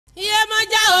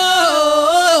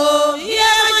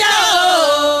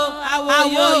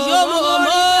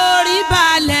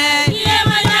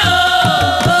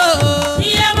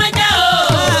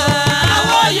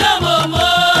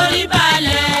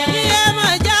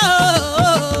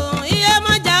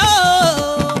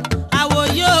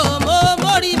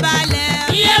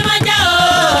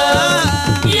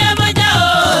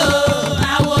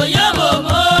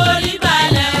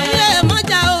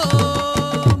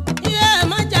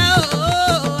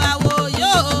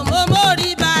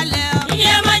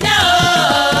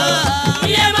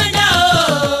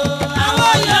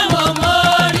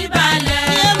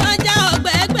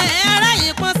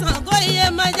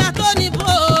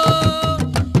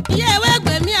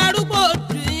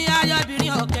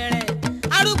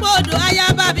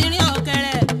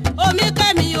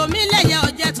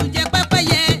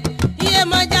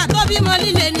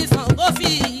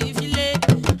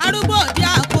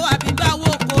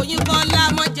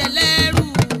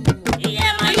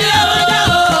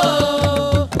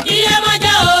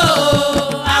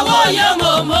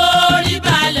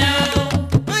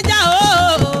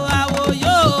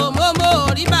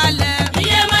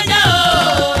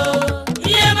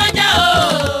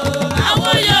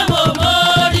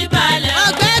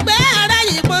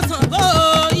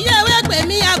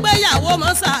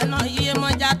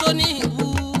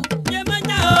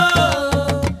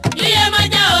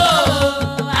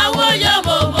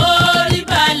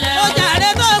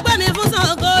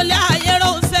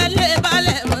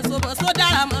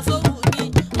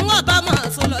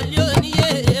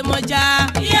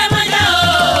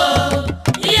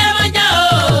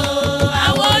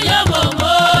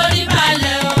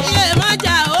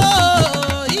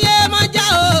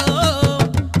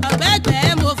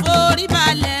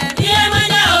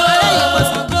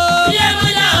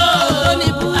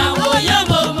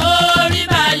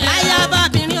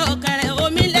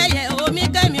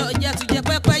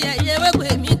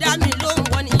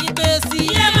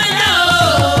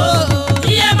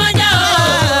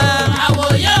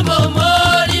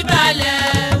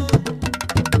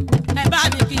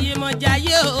Yemoja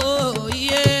yo,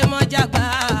 Yemoja gba,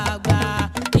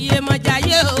 Yemoja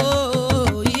yo,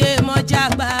 Yemoja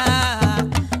gba,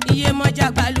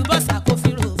 Yemoja gba lubosa ko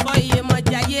fi ro fo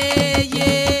Yemoja ye,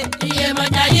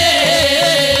 Yemoja ye,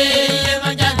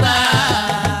 Yemoja gba,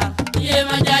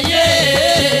 Yemoja ye,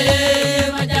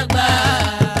 Yemoja gba,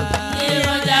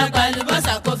 Yemoja gba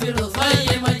lubosa ko fi ro fo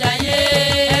Yemoja ye.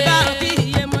 Ẹ bá ń kí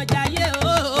Yemoja ye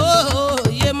o,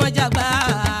 Yemoja gba.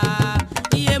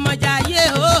 Yemoja ye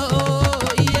o,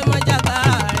 Yemoja gba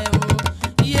rẹ̀ o,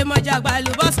 Yemoja gba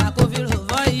lubosa ko fi ro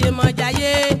fo Yemoja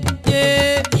ye,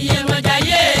 Yemoja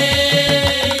ye,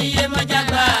 Yemoja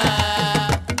gba,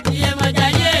 Yemoja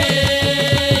ye,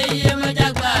 Yemoja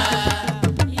gba,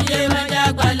 Yemoja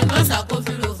gba lubosa ko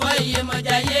fi ro fo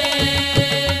Yemoja ye,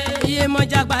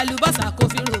 Yemoja gba lubosa ko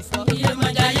fi ro fo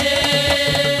Yemoja ye,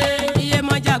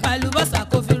 Yemoja gba lubosa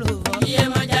ko fi ro fo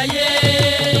Yemoja ye,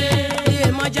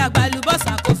 Yemoja gba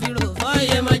lubosa ko fi ro fo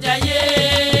Yemoja ye,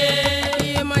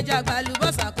 Yemoja gba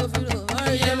lubosa ko fi ro fo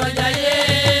Yemoja ye,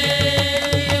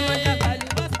 Yemoja gba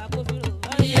lubosa ko fi ro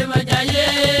fo Yemoja ye,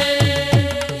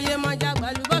 Yemoja gba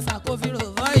lubosa ko fi ro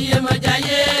fo Yemoja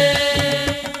ye.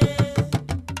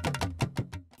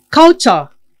 Culture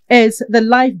is the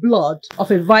lifeblood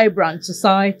of a vibrant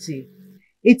society.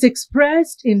 It's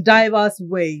expressed in diverse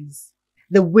ways.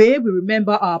 The way we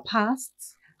remember our past,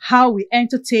 how we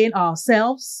entertain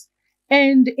ourselves,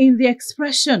 and in the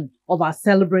expression of our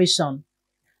celebration.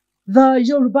 The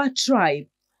Yoruba tribe,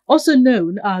 also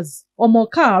known as Omo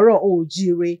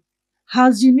Kaaro-o-Oojire,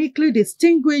 has uniquely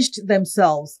distinguished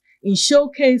themselves in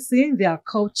showcasing their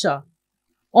culture.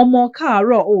 Omo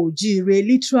Kaaro-o-Oojire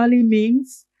literally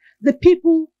means the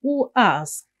people who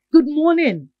ask, "Good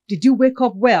morning, did you wake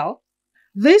up well?"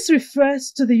 This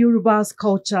refers to the Yoruba's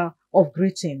culture of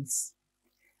greetings.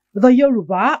 The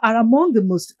Yoruba are among the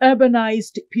most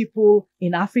urbanized people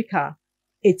in Africa.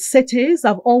 Its cities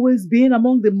have always been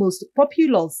among the most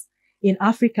populous in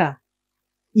Africa,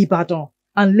 Ibadan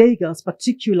and Lagos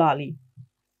particularly.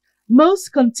 Most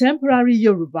contemporary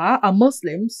Yoruba are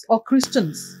Muslims or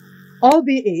Christians,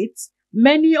 albeit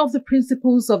many of the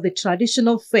principles of the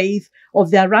traditional faith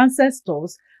of their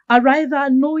ancestors are either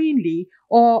knowingly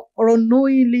or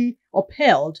unknowingly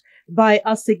upheld by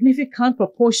a significant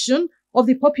proportion of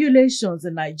the populations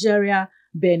in Nigeria,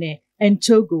 Benin, and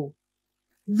Togo.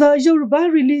 The Yoruba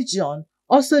religion,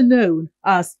 also known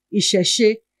as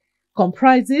Isheshe,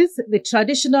 comprises the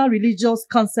traditional religious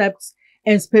concepts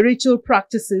and spiritual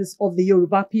practices of the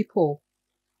Yoruba people.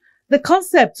 The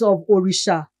concept of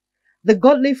Orisha, the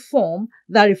godly form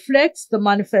that reflects the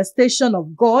manifestation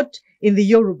of God in the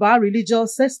Yoruba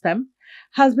religious system,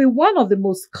 has been one of the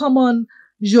most common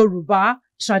Yoruba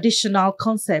traditional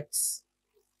concepts.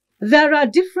 There are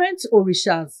different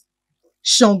Orishas: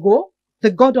 Sango,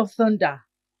 the god of thunder;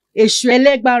 Eshu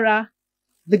Elegbara,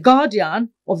 the guardian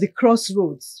of the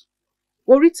crossroads;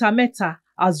 Orita Meta,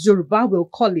 as Yoruba will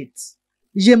call it;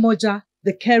 Yemoja,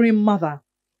 the caring mother.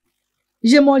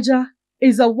 Yemoja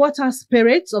is a water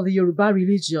spirit of the Yoruba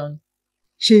religion.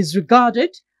 She is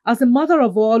regarded as the mother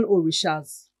of all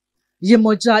Orishas.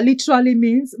 Yemoja literally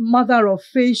means mother of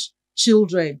fish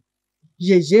children.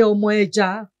 Yeye Omo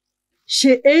Eja.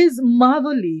 She is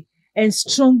motherly and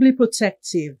strongly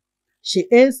protective. She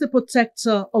is the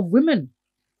protector of women.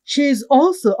 She is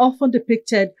also often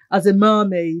depicted as a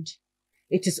mermaid.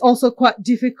 It is also quite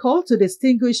difficult to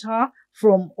distinguish her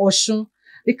from Osun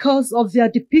because of their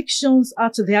depictions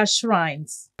at their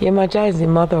shrines. Yemoja is the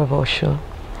mother of Osun.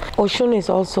 Osun is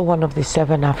also one of the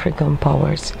 7 African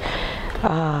powers.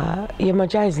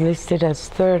 Yemoja is listed as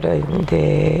 3rd in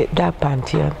that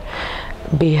pantheon,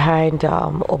 behind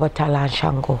Obatala and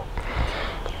Sango.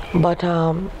 But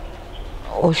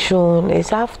Osun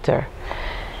is after.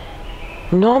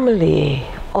 Normally,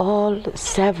 all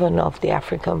 7 of the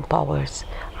African powers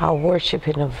are worshipped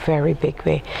in a very big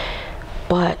way.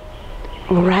 But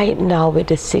right now, with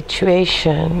the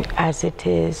situation as it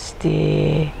is,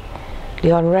 the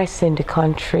unrest in the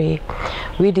country,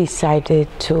 we decided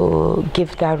to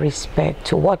give that respect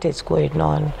to what is going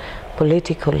on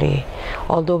politically.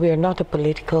 Although we are not a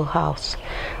political house,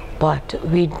 but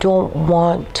we don't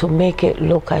want to make it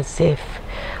look as if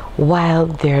while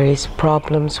there is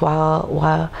problems,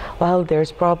 while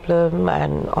there's problem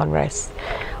and unrest,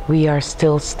 we are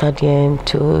still studying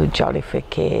to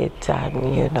jollificate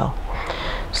and, you know.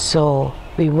 So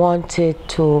we wanted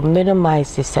to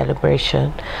minimize the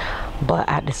celebration, but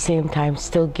at the same time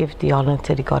still give the honor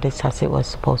to the goddess as it was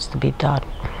supposed to be done.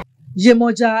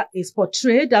 Yemoja is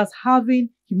portrayed as having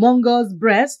humongous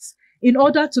breasts in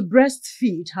order to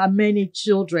breastfeed her many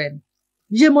children.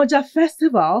 Yemoja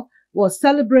Festival was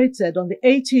celebrated on the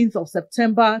 18th of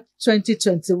September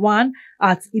 2021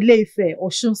 at Ila'su,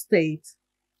 Oyo State.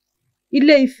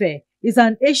 Ila'su is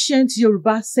an ancient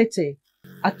Yoruba city.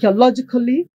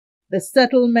 Archaeologically, the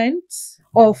settlement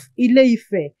of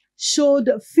Ila'su showed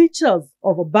features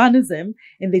of urbanism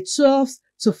in the 12th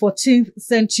to 14th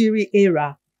century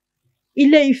era.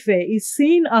 Ila'su is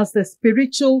seen as the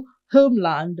spiritual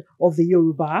homeland of the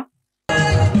Yoruba.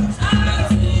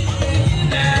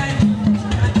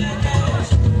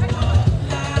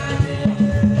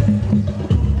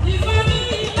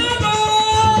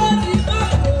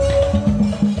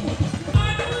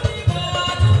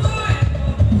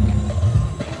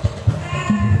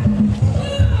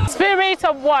 Spirit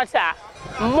of water,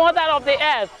 mother of the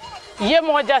earth,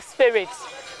 Yemoja spirit.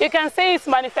 You can see its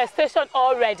manifestation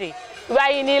already. We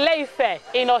are in Ila'su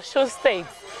in Oyo State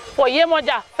for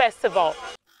Yemoja Festival.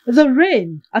 The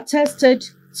rain attested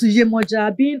to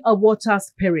Yemoja being a water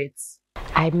spirit.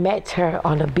 I met her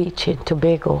on a beach in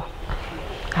Tobago.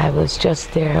 I was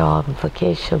just there on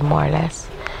vacation, more or less.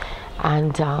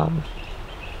 And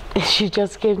she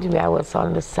just came to me. I was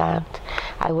on the sand.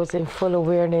 I was in full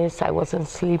awareness. I wasn't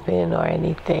sleeping or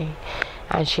anything.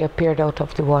 And she appeared out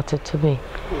of the water to me,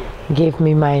 gave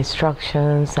me my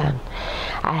instructions, and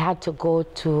I had to go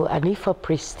to an Ifa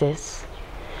priestess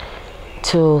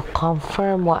to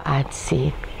confirm what I'd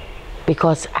seen,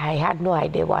 because I had no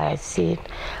idea what I'd seen,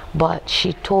 but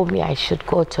she told me I should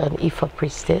go to an Ifa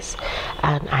priestess,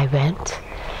 and I went,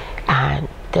 and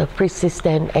the priestess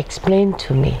then explained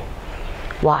to me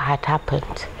what had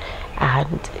happened.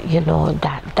 And you know,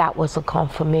 that was a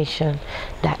confirmation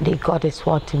that the goddess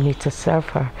wanted me to serve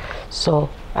her. So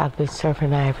I've been serving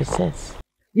her ever since.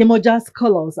 Yemoja's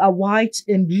colors are white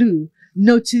and blue,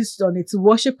 noticed on its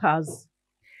worshippers.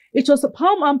 It was a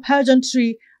palm and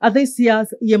pageantry at this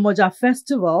year's Yemoja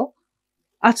Festival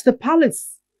at the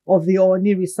palace of the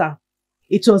Onirisa.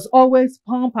 It was always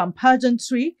pomp and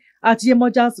pageantry at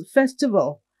Yemoja's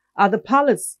festival at the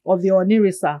palace of the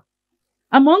Onirisa.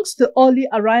 Amongst the early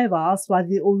arrivals were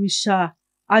the Orisha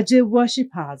Aje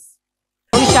worshippers.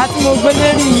 Òrìṣà tí mo gbé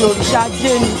lérí yìí òrìṣà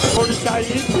Ajé ni. Òrìṣà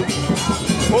yìí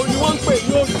òun ni wọ́n ń pè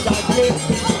ní òrìṣà Ajé.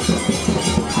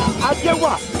 Ajé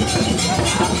wà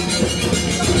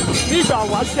nígbà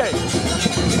wáṣẹ̀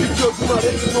níbi ojúmọ́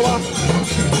rẹ̀ tí wọ́n wá.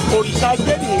 Òrìṣà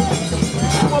Ajé nìyí.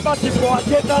 Tí wọ́n bá ti bọ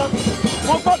Ajé tán,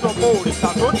 wọ́n gbọ́dọ̀ bọ òrìṣà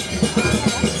tó ní.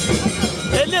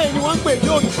 Eléyìí ni wọ́n ń pè ní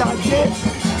òrìṣà Ajé.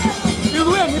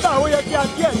 Irú èmi bá ó yẹ kí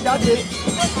Ajé ẹ̀ jáde.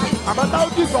 Àbátá ó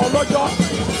dìgbà ọlọ́jọ́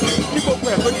ní gbogbo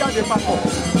ẹ̀ tó jáde papọ̀.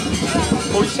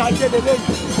 Òrìṣà Ajé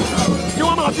lélẹ́yìí. Tí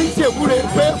wọ́n máa fi ń ṣèwúre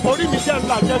pé orí mi jẹ́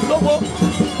ńlá jẹ́ lówó,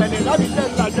 ẹ̀nìyàn mi jẹ́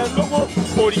ńlá jẹ́ lówó.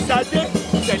 Òrìṣà Ajé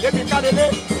tẹ̀lé mi kárẹ́lé.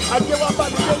 Ajé wá bá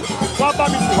mi dé, wá bá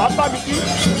mi sùn, wá bá mi jí.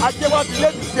 Ajé wá fi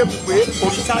lébi ṣe bùgbé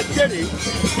òrìṣà Ajé rèé.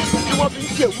 Tí wọ́n fi ń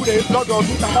ṣèwúre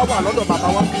lọ́dọọdún tá a bá wà lọ́dọ̀ bàbá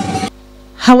wa.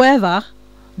 However,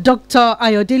 Dr.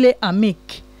 Ayodele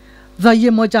Amik, the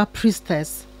Yemoja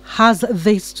priestess, has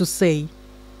this to say.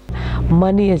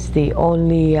 Money is the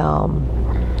only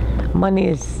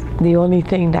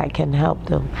thing that can help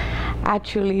them.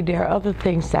 Actually, there are other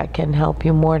things that can help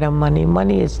you more than money.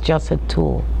 Money is just a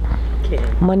tool. Okay.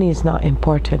 Money is not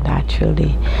important,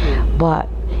 actually. But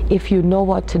if you know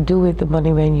what to do with the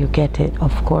money when you get it,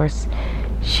 of course,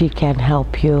 she can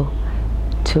help you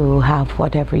to have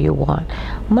whatever you want.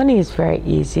 Money is very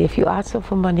easy. If you ask her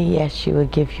for money, yes, she will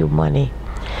give you money.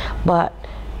 But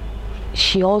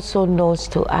she also knows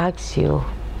to ask you,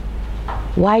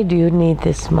 why do you need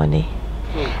this money?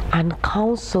 And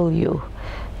counsel you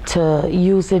to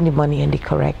using the money in the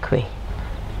correct way.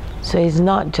 So it's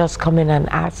not just coming and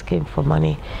asking for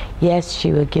money. Yes,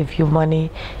 she will give you money.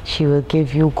 She will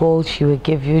give you gold. She will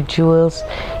give you jewels.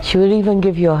 She will even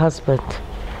give you a husband.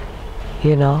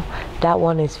 You know, that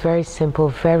one is very simple,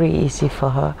 very easy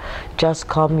for her. Just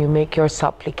come, you make your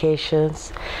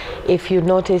supplications. If you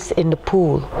notice in the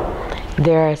pool,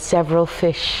 there are several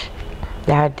fish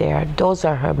that are there. Those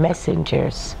are her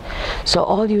messengers. So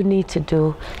all you need to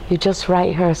do, you just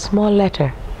write her a small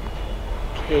letter.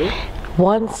 Okay.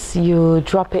 Once you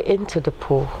drop it into the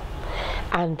pool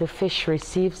and the fish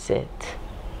receives it,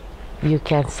 you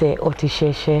can say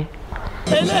Otisheshe.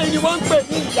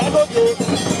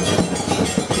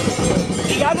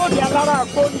 Ìyálóde alára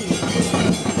àkóní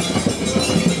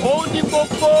òun ní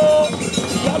gbogbo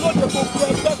ìyálóde gbogbo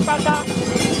ẹgbẹ́ pátá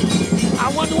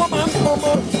àwọn ni wọ́n máa ń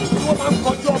kọ́mọ́ tí wọ́n máa ń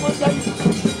kọjú ọmọ sẹ́yìn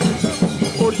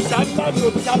òrìṣà ńlá ni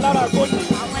òrìṣà alára àkóní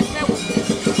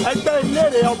ẹgbẹ́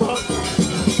ìlérè ọmọ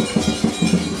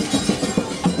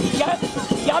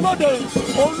ìyálóde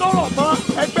òun ló rọ̀ mọ́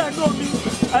ẹgbẹ́ inú omi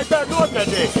ẹgbẹ́ inú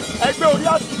ọ̀gẹ̀dẹ̀ ẹgbẹ́ orí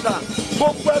àtìsà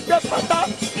gbogbo ẹgbẹ́ pátá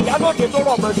ìyálóde tó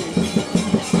rọ̀ mọ́ ni.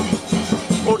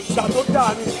 òrìṣà tó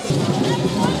dáa ni.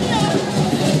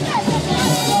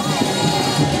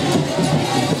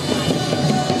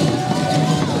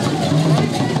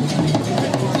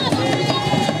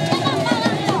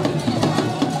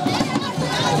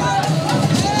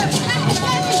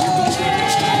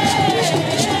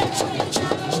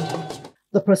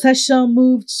 The procession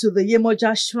moved to the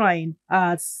Yemoja shrine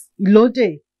at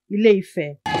Ilode,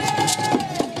 Ile-Ife.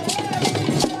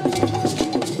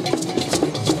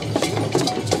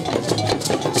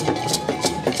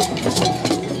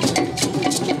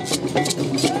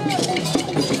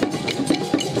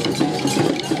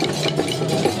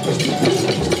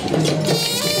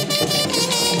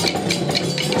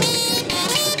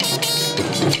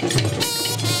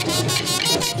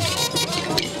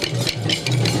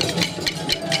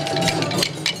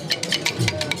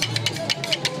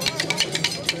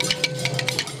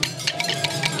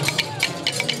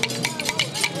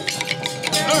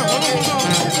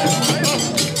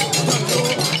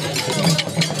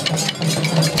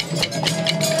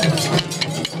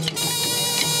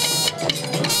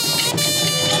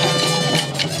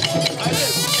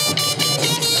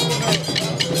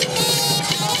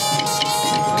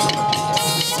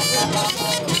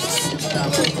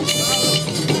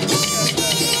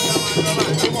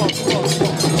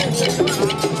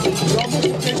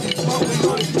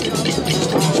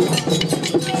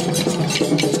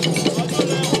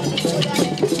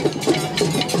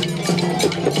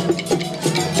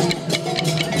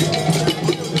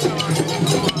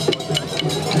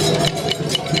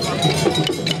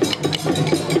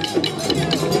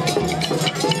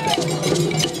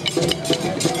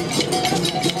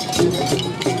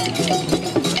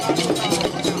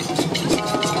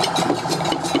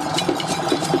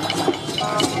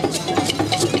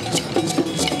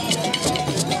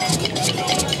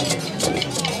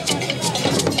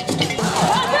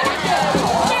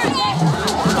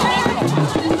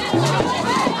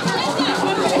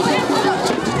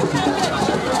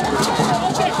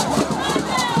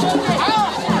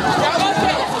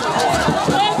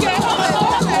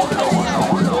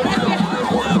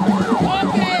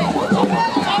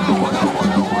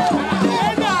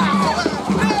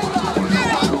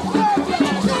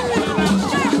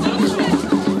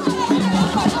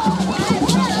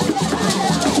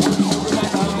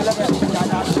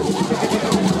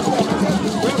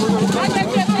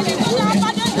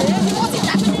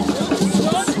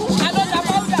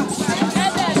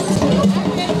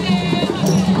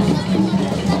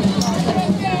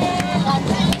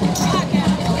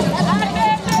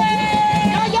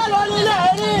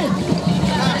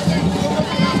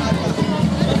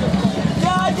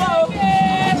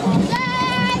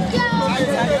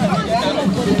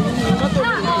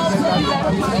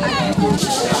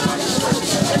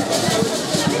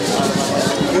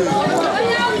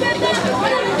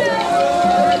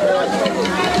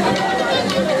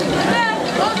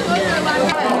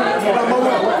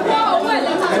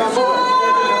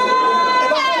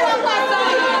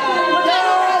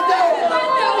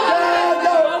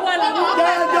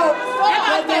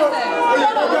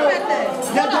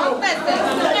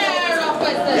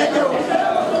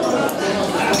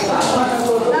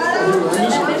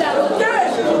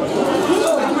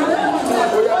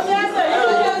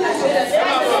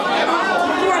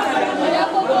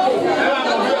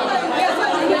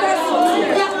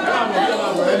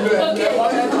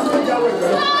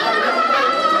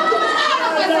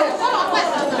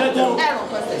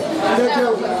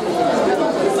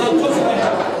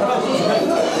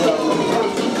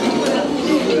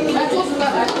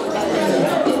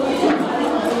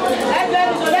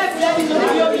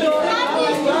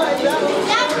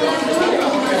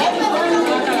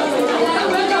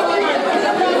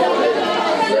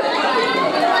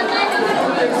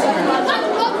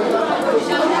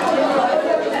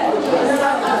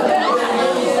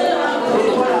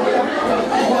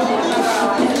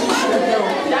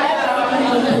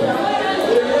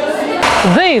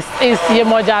 This is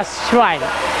Yemoja's shrine.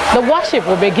 The worship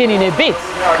will begin in a bit.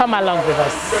 Come along with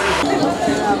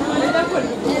us.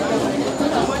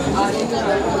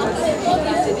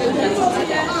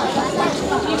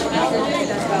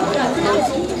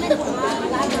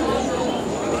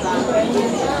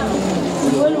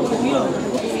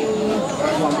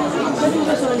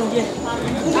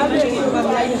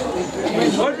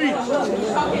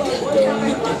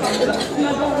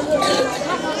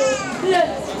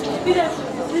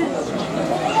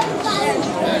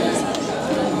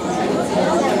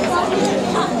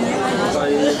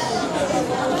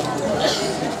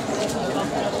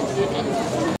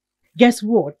 Guess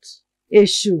what?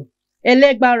 Eshu,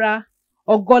 Elegbara,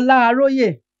 Ogola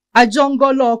Aroye,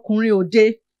 Ajongolo Ọkùnrin Òde,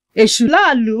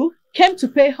 Ila'su, came to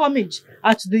pay homage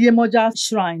at the Yemoja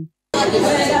shrine.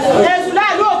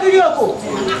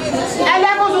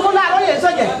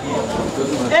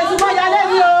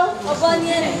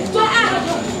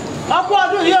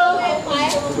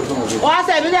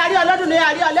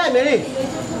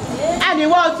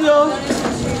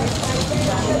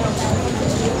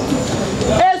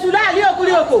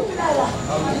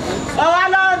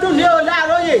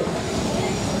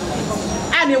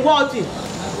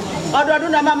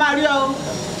 Ọdọọdún náà máa rí o.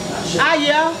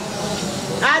 Ayé o.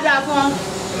 Ada fún.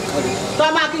 Tó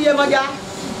máa kí Yemoja.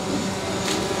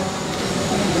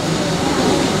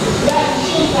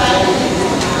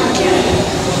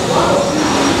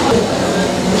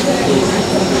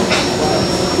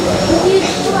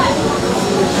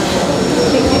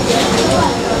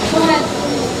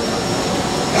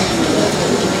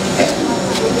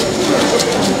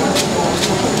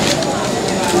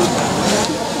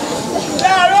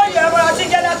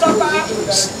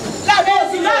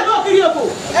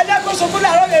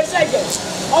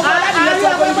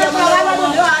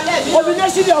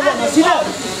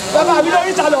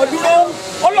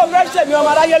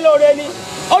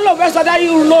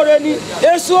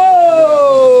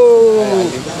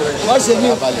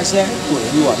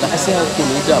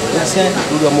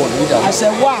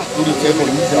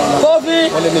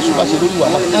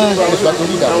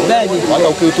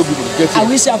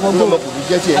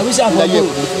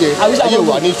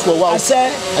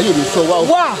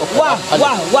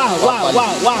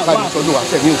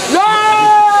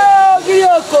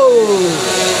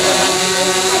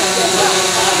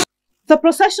 The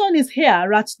procession is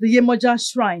here at the Yemoja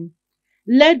shrine,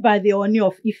 led by the Oni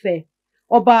of Ife,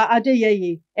 Oba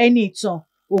Adeyeye Enitan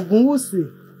Ogunwusi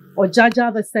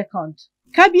Ojaja II.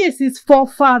 Kabiesi's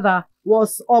forefather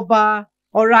was Oba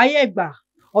Orayegba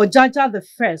Ojaja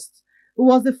I, who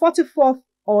was the 44th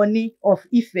Oni of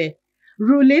Ife,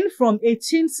 ruling from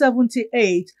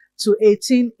 1878 to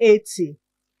 1880.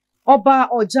 Oba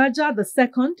Ojaja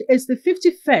II is the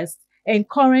 51st and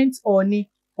current Oni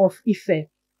of Ife.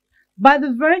 By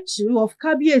the virtue of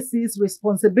Kabiesi's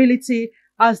responsibility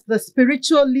as the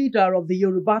spiritual leader of the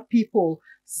Yoruba people,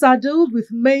 saddled with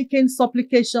making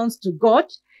supplications to God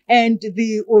and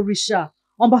the Orisha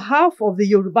on behalf of the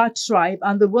Yoruba tribe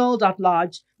and the world at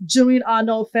large during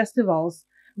annual festivals,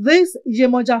 this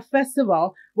Yemoja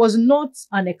Festival was not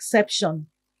an exception.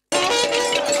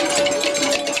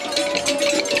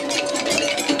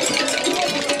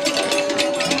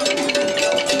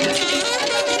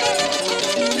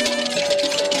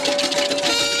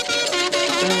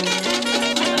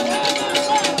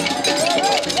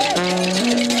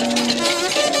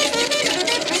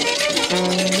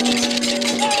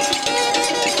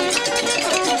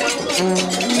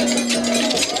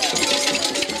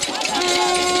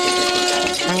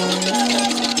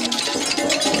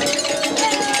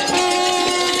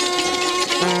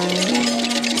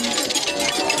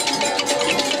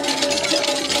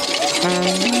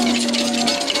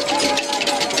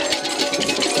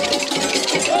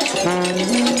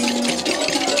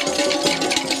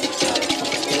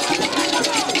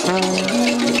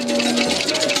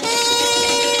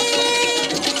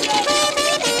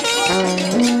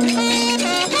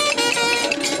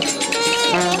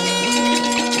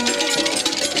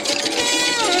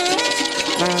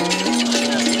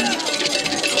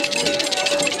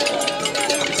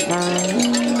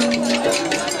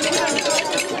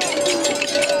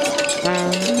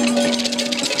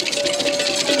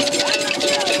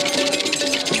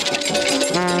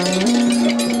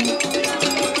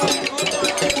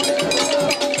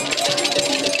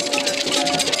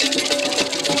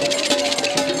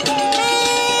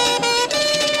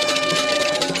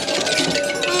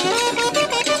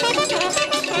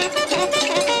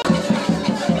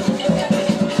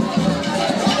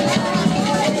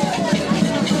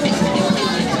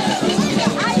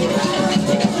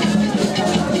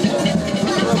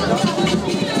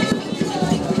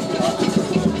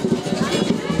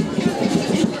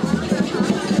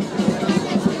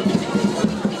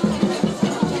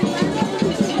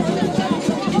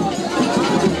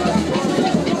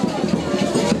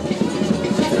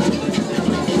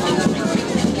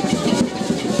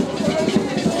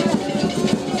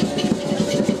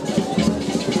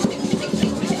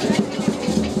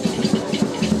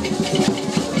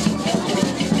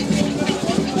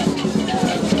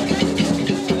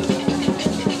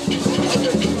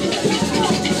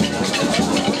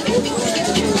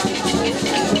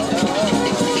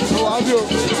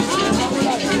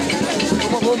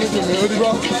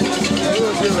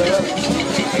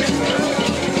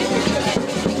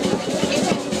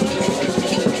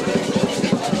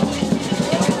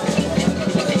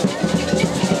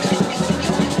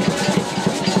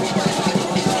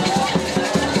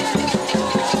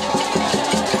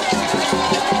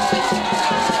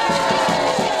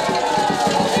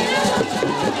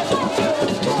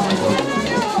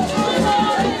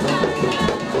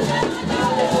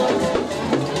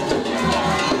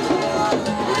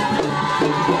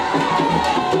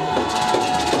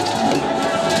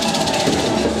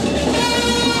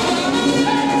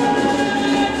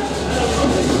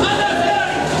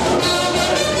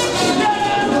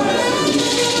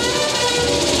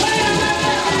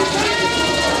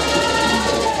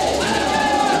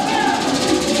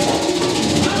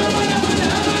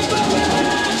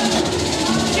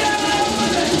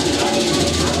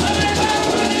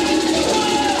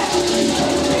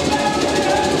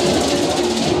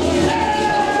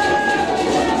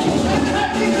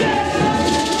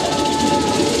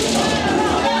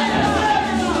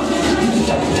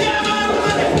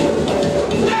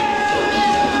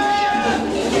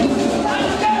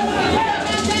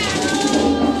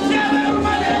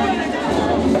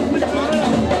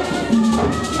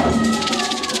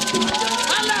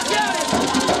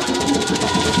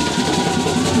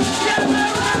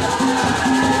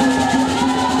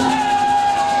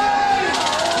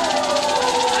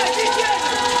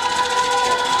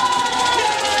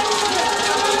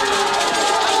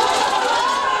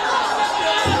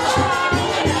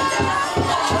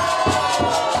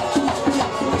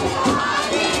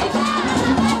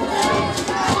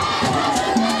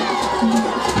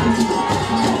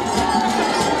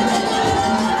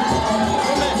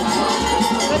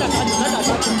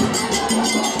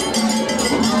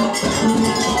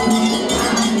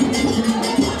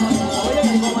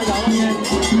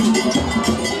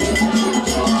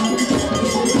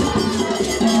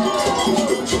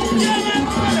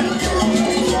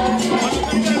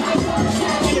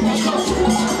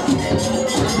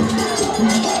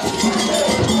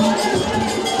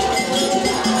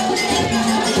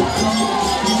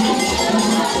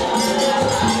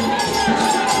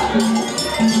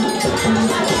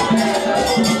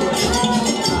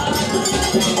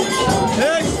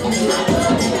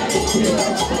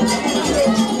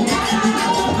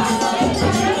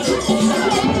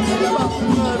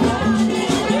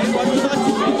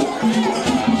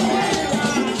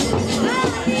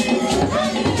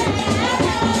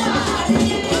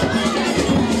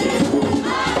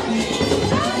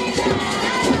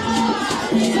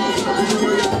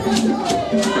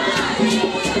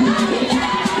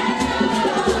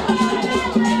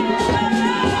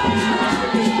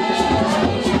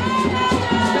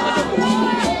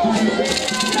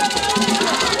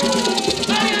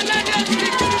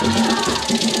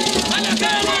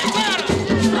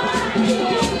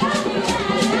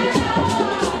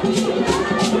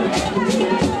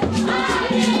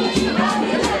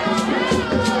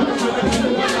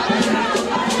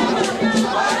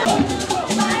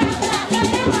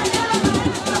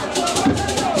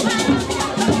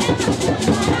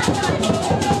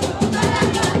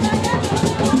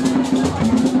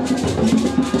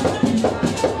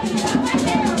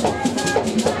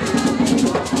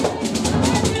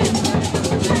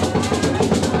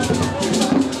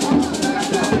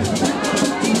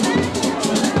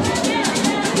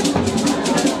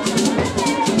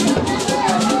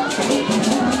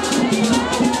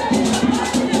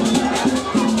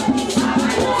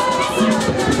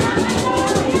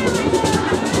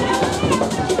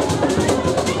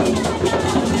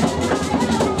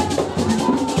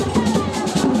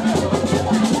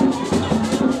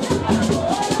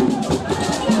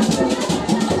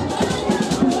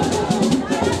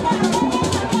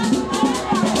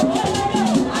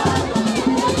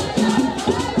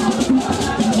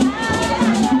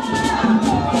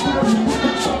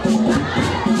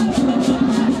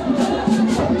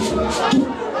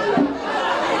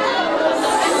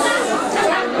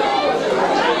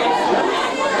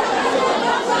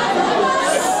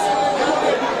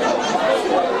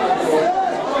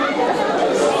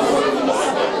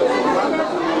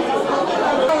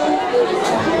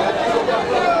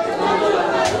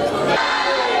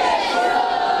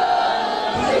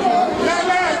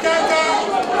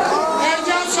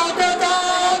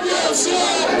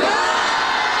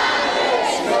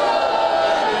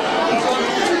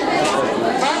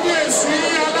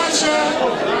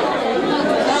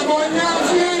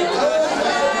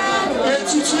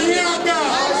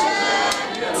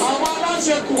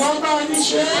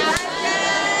 ṣe.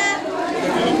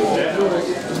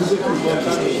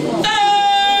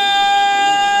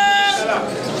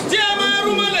 Tí a máa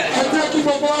rú mọ́lẹ̀. Ẹ jẹ́ kí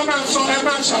gbogbo wa máa sọ ẹ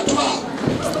máa ṣàdúrà.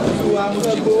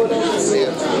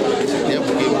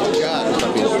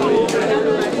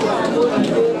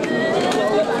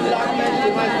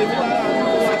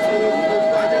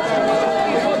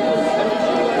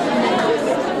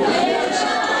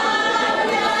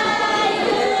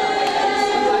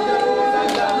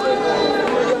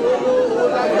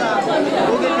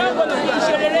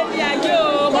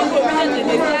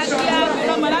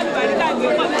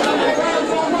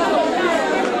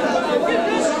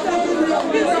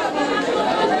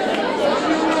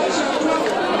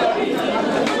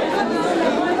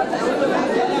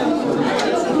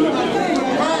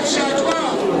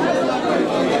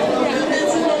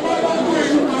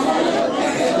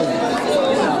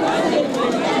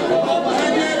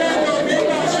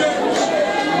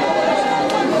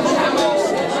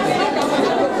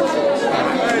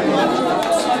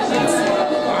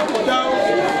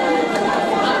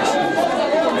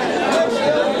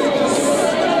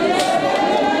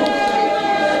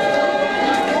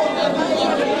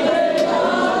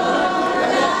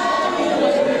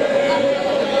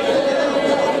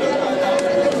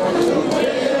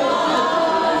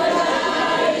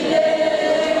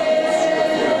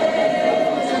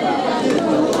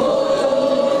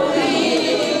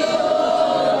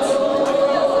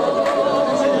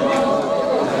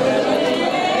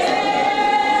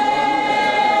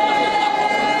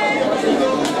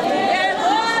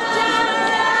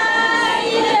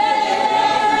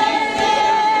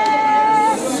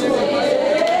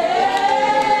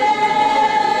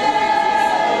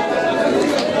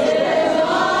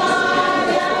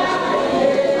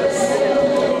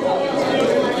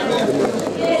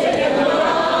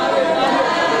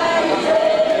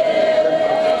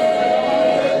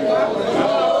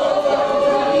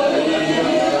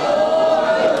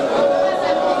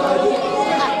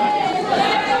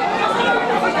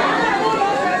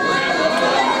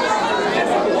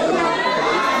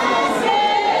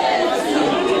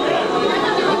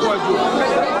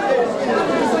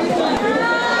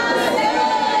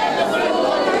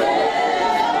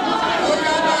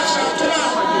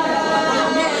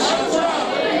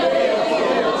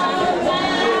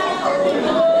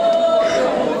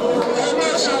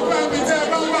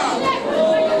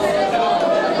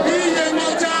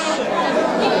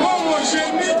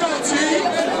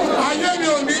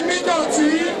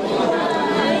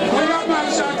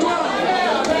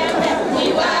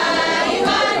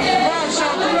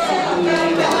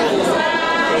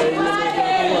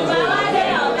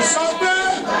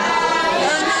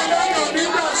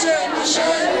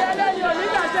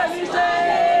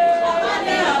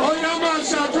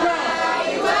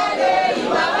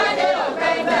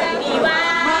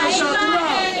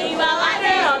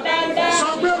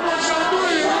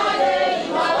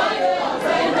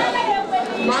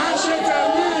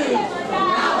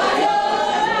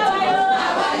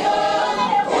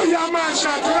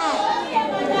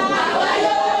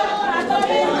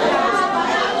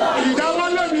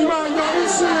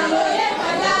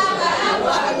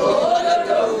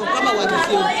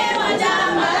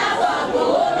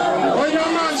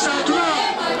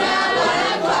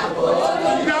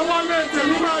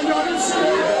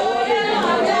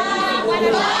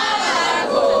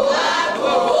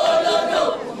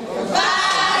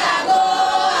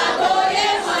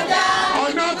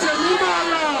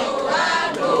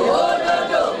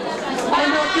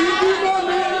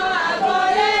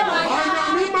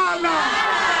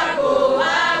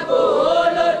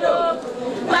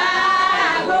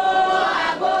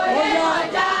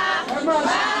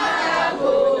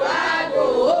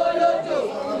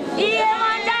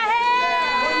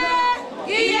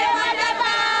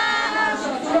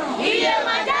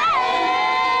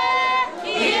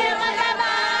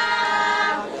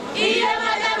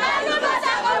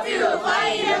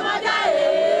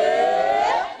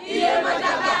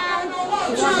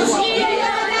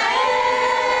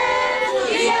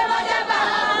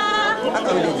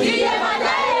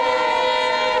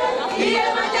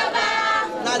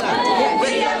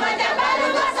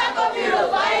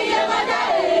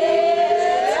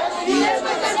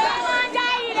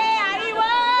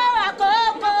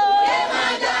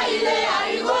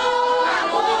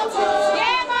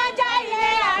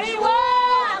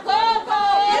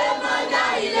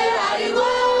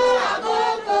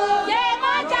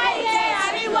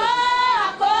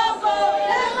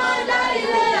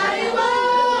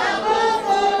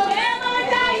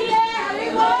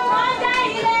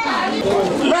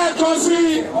 Lẹ́ẹ̀kan sí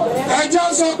ẹjẹ́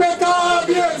sọ pé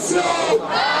kábíyèsí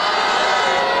o.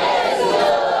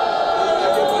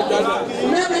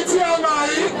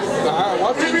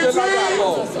 ibi tí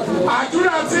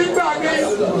àdúrà ti ń gbà ní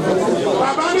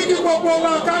bàbá ní kí gbogbo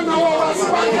wa ká náwó wa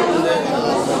síwájú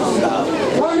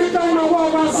wọ́n ní ká náwó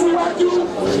wa síwájú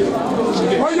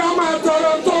wọ́n yá máa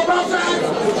tọrọ tó bá fẹ́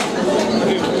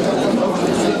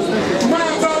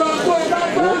máa tọrọ tó bá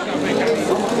fẹ́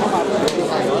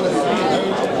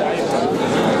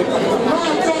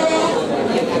máa tọrọ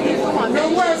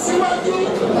lọ́wọ́ ẹ̀ síwájú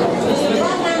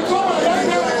máa ń tó ọ̀rẹ́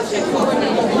náà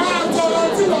máa tọrọ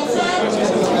tí wọ́n fẹ́.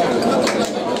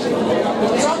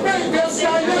 Sọ́kẹ́ ìgbésí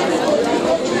ayé mi kò ní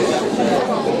lójú.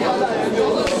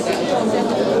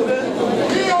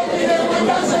 Bí omi ewé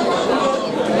bá ṣe máa lọ,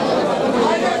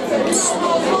 ayé tèmi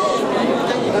ọmọ fún.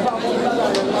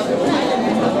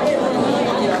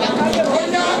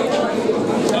 Bóyá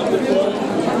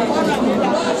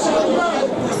máa ṣàdúrà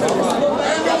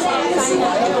ẹgbẹ́ wa ní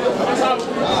síwájú.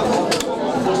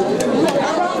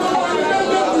 Àwọn ọmọ wa ní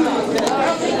lẹ́gbẹ̀ẹ́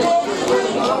ẹ̀fí tó rí rí.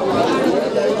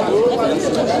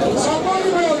 Somebody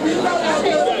will be back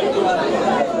again.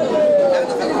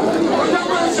 Ọjọ́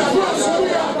máa ṣàdúrà sórí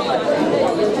à.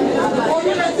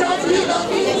 Onílẹ̀-èdè Áfíríkà.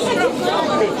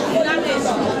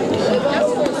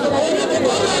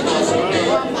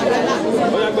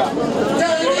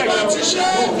 Tẹ̀lé bá ti ṣe.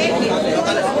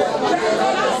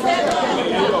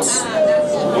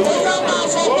 Ọjọ́ máa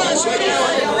fọwọ́ sórí à.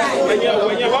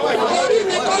 Orí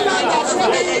mi kọ́ lànà fún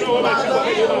mi.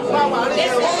 Orí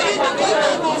mi kọ́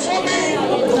lànà fún mi.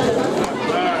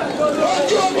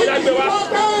 Ojú omi kì í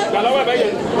lọ́gbẹ́.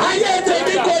 Ayé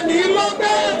tèmi kò ní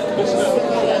lọ́gbẹ́.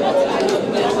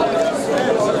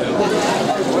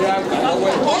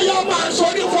 Ọyọ́ máa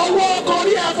sọrí fọwọ́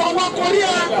kọrí ẹ̀ fọwọ́ kọrí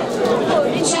ẹ̀.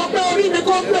 Sọ pé orí mi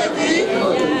kò gbè mí.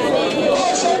 Ó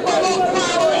ṣe gbọ́dọ̀ pa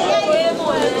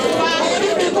orí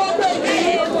mi kò gbè mí.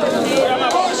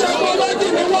 Ó ṣe gbọ́dọ̀ dì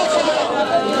mí wọ́fọ̀.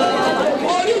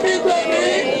 Orí mi gbè mí.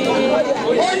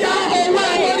 Ó yá owó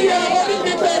ẹ̀ lórí ẹ̀ orí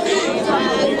mi gbè mí.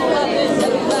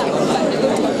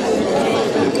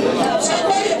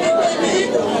 Somebody be ready.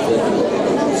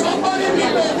 Somebody be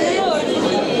ready.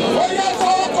 Oh yeah,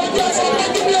 for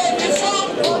somebody be on the phone.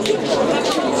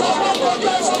 Somebody be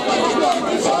on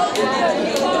the phone.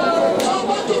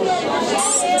 Somebody be on the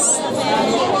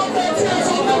phone.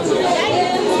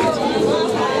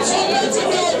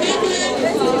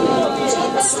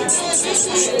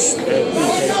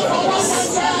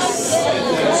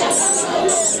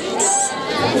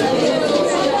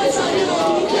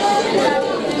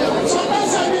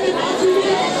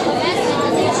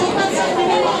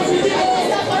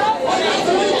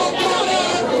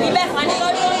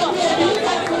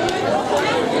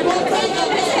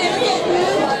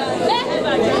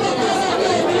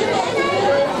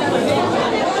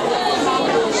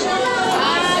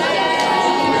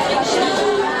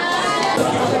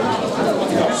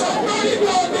 Somebody be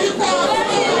on the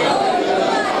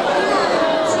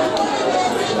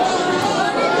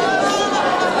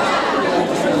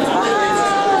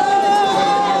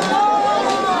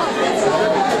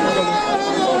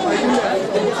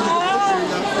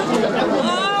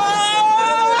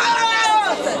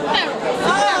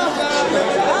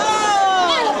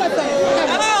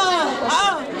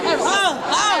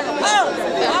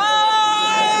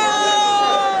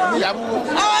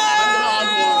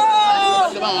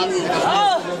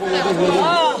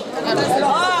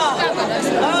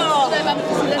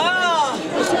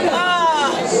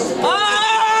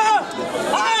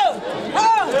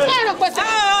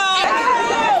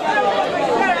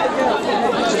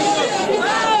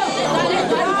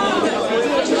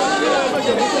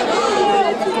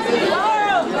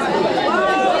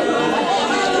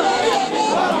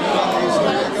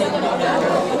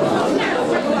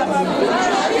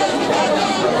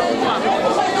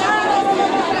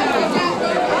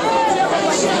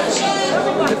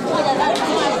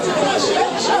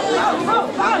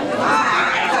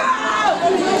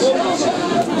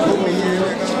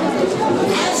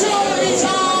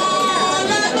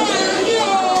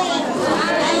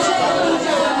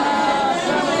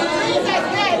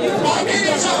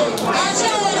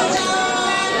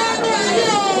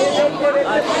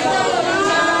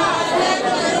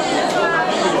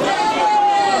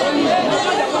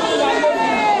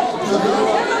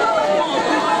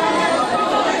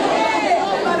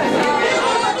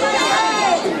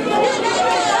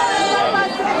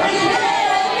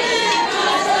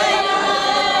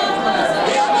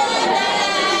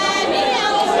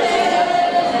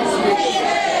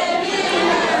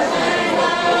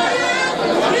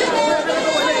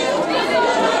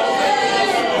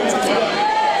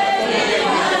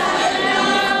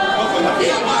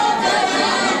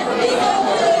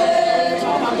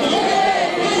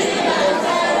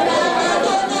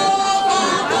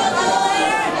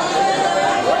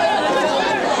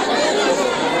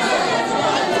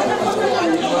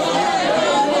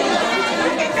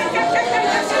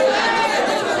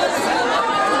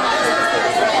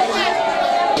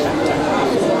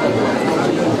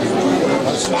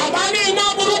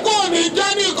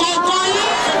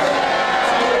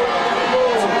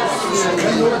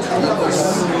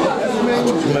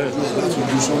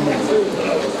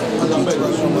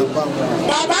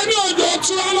Bàbá ní òjò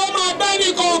ìtura ló máa bẹ́ ní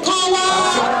kọ̀ọ̀kan wá.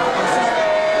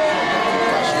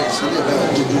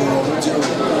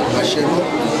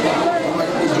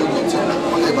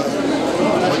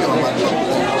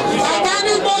 Bàbá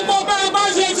ní gbogbo bẹ́ẹ̀ bá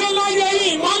ṣe ṣe láyé yìí,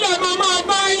 ìmọ́lẹ̀ máa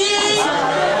bá yín.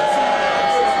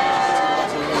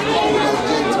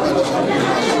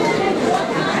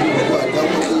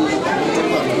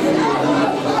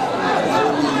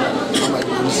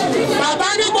 Bàbá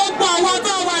ní gbogbo àwọn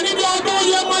tó wà níbi ọdún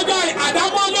Yemoja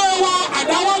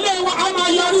àdáwọ́lé wa á máa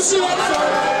yọrí sí wọn.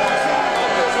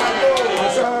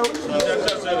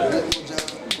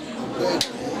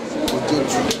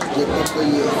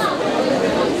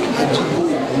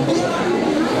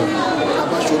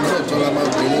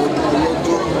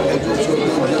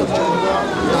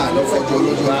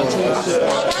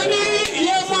 Bàbá ní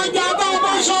Yemoja bá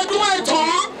bá ṣọdún ẹ̀tọ́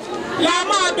la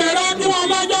máa bẹ̀rẹ̀ ọdún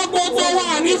ọlọ́jọ́ gbogbo wa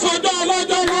ní fọjọ́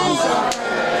ọlọ́jọ́ náà.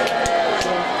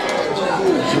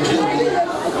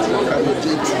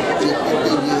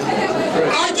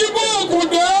 Àjíbó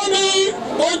ògùndé ní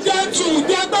ojẹ́tù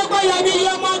jẹ́ pẹ́pẹ́yẹ ní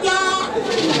Yemoja.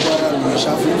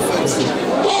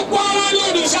 Gbogbo ara ló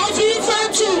ní ṣàfihàn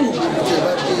tù.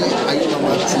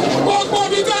 Gbogbo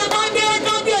ibi tí a bá dé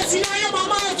kábíyèsí ayé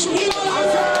màmá tù ní lọ́la.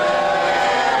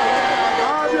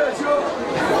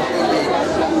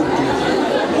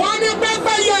 Wọ́n ní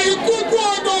pẹ́pẹ́yẹ ìkúkú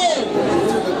odò.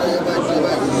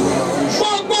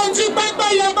 Gbogbo tí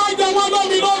pẹ́pẹ́yẹ bá jẹ wọ́n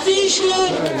lómi ló fi ń ṣu.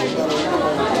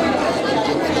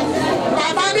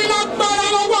 Bàbá ní lágbára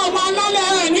lọ́wọ́ àwọn alálẹ̀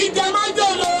ẹ̀ ní jẹ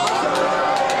májèlé.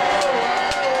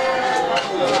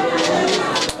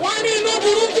 Wọ́n ní inú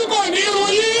burúkú kò ní irun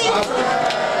yín.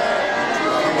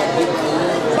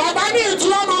 Bàbá ní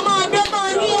ìtura màmá adé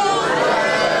máa ní o.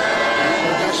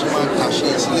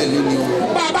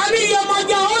 Bàbá ní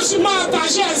Yemoja ó sì máa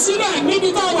tàṣẹ sílẹ̀ níbi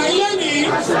tá a wà yé ni.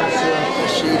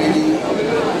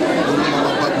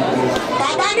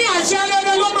 Bàbá ní àṣẹ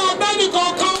rere ló máa bẹ́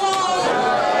nìkan kan wọ́n.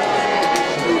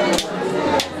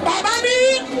 Bàbá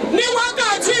ní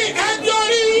wákàtí ẹbí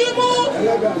orí yín mú.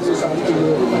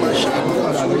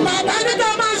 Bàbá ní ká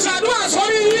máa ṣàdúrà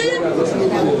sórí yín.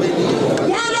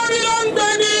 Wọ́n lórí ló ń gbé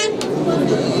ni.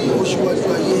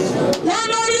 Wọ́n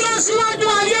lórí ló síwájú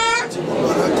ayé.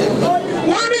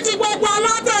 Wọ́n ní ti gbogbo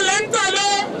alátẹ̀lé ń tẹ̀lé.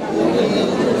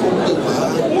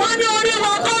 Wọ́n ní orí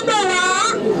wa kó gbè wá.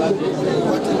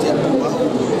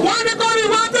 Wọ́n ní kórí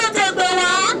wa tètè gbè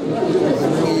wá.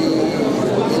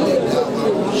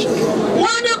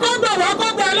 Wọ́n ní kó gbè wá kó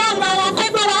gbè lẹ́wọ̀ àwọn kó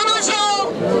gbè wá ránṣẹ́ o.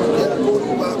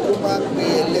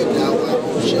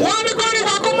 Wọ́n ní kórí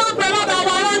wa kó má gbè lọ́dọ̀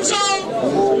àwọn ránṣẹ́ o.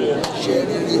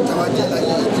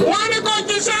 Wọ́n ní kó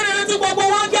jíṣẹ́ rere tí gbogbo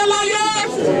wa jẹ́ láyé.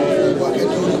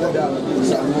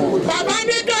 Bàbá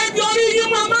ní kéèdì orí yín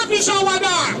máa má fi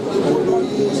ṣàwàdà.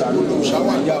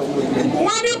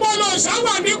 Wọ́n ní mo lọ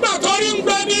ṣàwà nígbà tó rí ń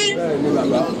gbé ní.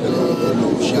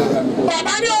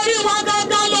 Bàbá ní orí wa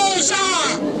gángan ló ṣà.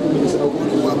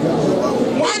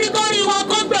 Wọ́n ní kó rí wa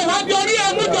kó gbè wá di orí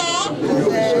ẹ̀mú jọ.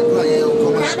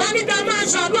 Bàbá ní ká máa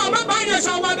ṣàdúrà má bá yẹn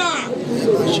ṣàwàdà.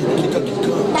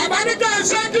 Bàbá ní ká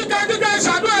ṣe kíkẹ́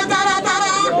ṣàdúrà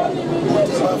taratara.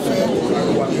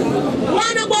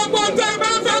 Wọ́n ní gbogbo tẹ́ bá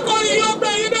fẹ́ kó rí yóò gbé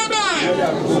yín débẹ̀.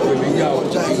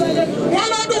 Wọ́n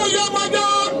lọ́dún Yemoja.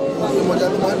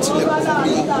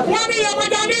 Wọ́n ní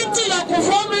Yemoja ní tilẹ̀kùn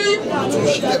fún mi.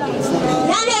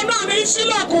 Wọ́n lọ náà ní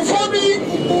sílẹ̀kùn fún mi.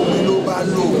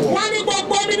 Wọ́n ní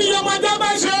gbogbo mi ní Yemoja bá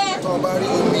ṣe.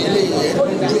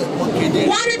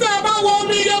 Wọ́n ní tẹ́ bá wo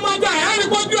omi Yemoja ẹ̀ ní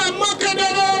gbójú ẹ̀ mọ́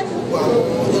kedere.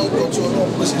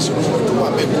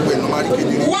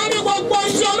 Wọ́n ní gbogbo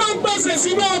iṣẹ́ ọlọ́run pèsè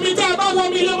sínú omi tẹ́ bá wo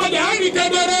omi Yemoja ẹ̀ ní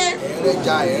kedere.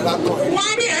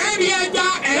 Wọ́n ní ẹ̀rí ẹja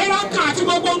ẹ̀rọ kan àti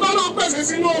gbogbo nǹkan ló ń pèsè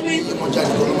sínú omi.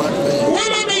 Wọ́n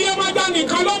lómi Yemoja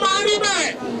nìkan ló máa ń rí bẹ́ẹ̀.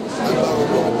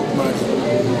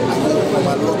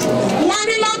 Wọ́n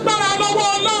ní lágbára lọ́wọ́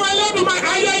Ọlọ́run Ẹlẹ́dùmarè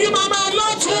ayé yìí máa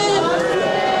lọ́tún.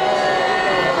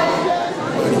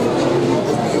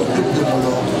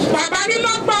 Bàbá ní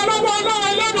lágbára lọ́wọ́ Ọlọ́run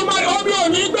Ẹlẹ́dùmarè omi ò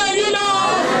ní gbé yín lọ.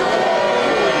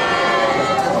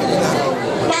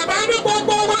 Bàbá ní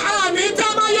gbogbo wa àmì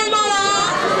támáyé lọ́ra.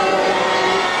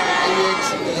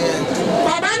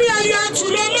 Bàbá ní ayé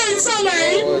àtúlẹ̀ lé ìṣẹ̀lẹ̀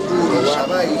yìí.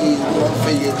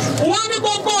 Wọ́n ní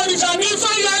gbogbo òrìṣà ní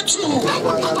fẹ́yẹ̀ tù.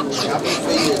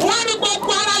 Wọ́n ní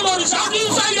gbogbo ara lòrìṣà ní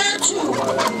fẹ́yẹ̀ tù.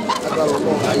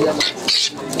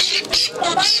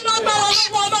 Bàbá ní lágbára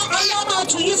lọ́wọ́ Ọlọ́run ayé máa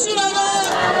tù yín sí rere.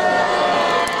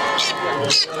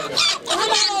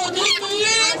 Ọlọ́run ò ní fi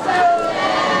yín.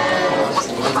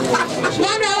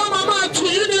 Wọ́n ní àwọn máa tù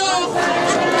yín ni o.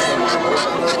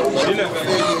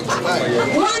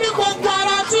 Wọ́n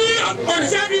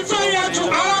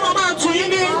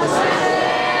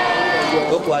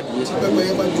lọ́kọ̀ adìyẹ.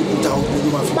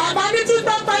 Bàbá ní tí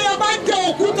pẹ́pẹ́yẹ bá jẹ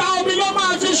òkúta omi ló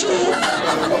máa fi ṣú.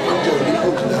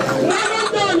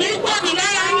 Lálọ́dọ̀ ní gbọ̀dì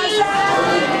lára yín.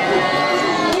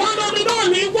 Wọ́n lómi náà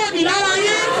ní gbọ̀dì lára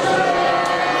yín.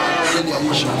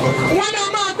 Wọ́n lọ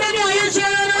máa gbé ní ayé ṣe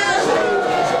rere.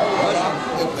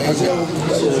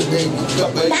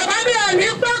 Bàbá ní ẹ̀mí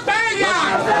pẹ́pẹ́yà.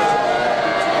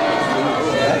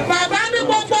 Bàbá ní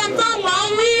gbogbo nǹkan wà ń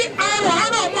wí àrò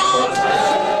àrò mọ́.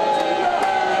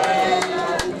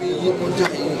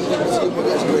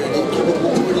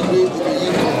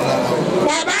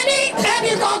 Bàbá ní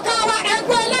ẹnì kọ̀ọ̀kan wa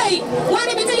ẹgbẹ́ eléyìí wọ́n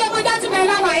níbi tí Yemoja ti bẹ̀rẹ̀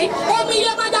lára yìí omi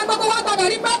Yemoja gbogbo wa gbọ́dọ̀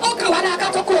rí pé ó kà wá dáa ká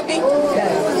tó kú omi.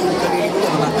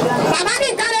 Bàbá ní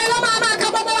nǹkan rẹ̀ ló máa ka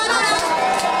gbogbo wa lára.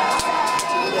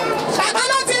 Bàbá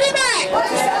ló ti rí bẹ́ẹ̀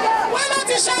wọ́n ló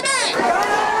ti ṣe bẹ́ẹ̀.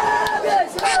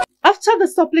 After the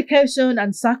supplication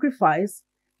and sacrifice,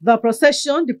 the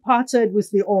procession departed with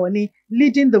the Oni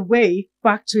leading the way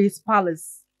back to his palace.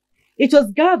 It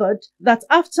was gathered that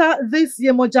after this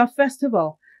Yemoja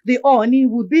festival, the Oni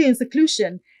would be in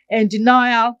seclusion and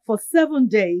denial for 7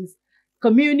 days,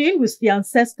 communing with the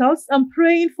ancestors and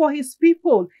praying for his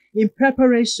people in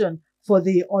preparation for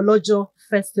the Oyo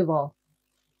Festival.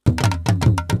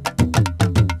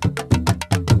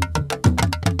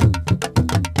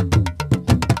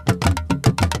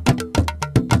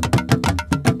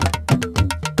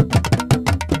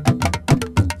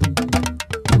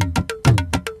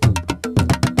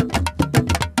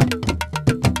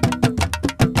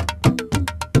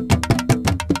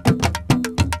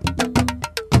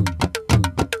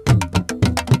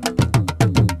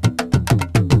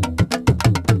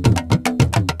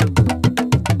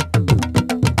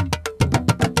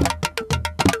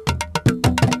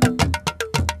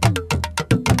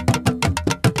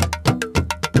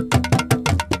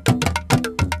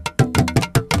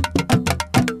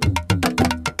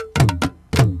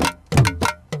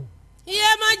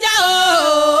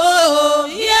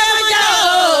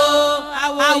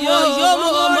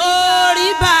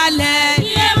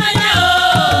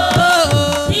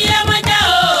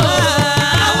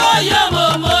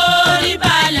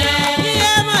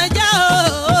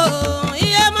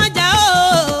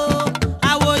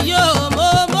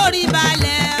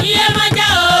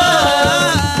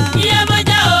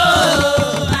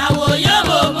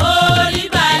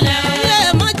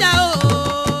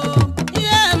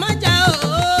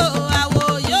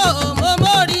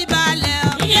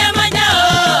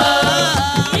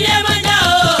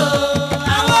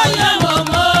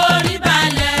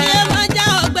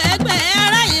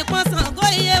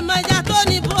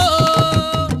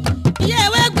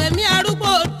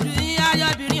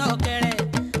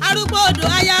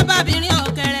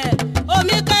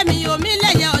 Omi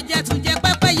lẹ̀yẹ ọ̀jẹ̀ tún jẹ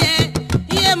pẹ́pẹ́yẹ.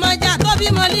 Yemoja tó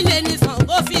bímọ líle ní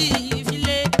Sango fi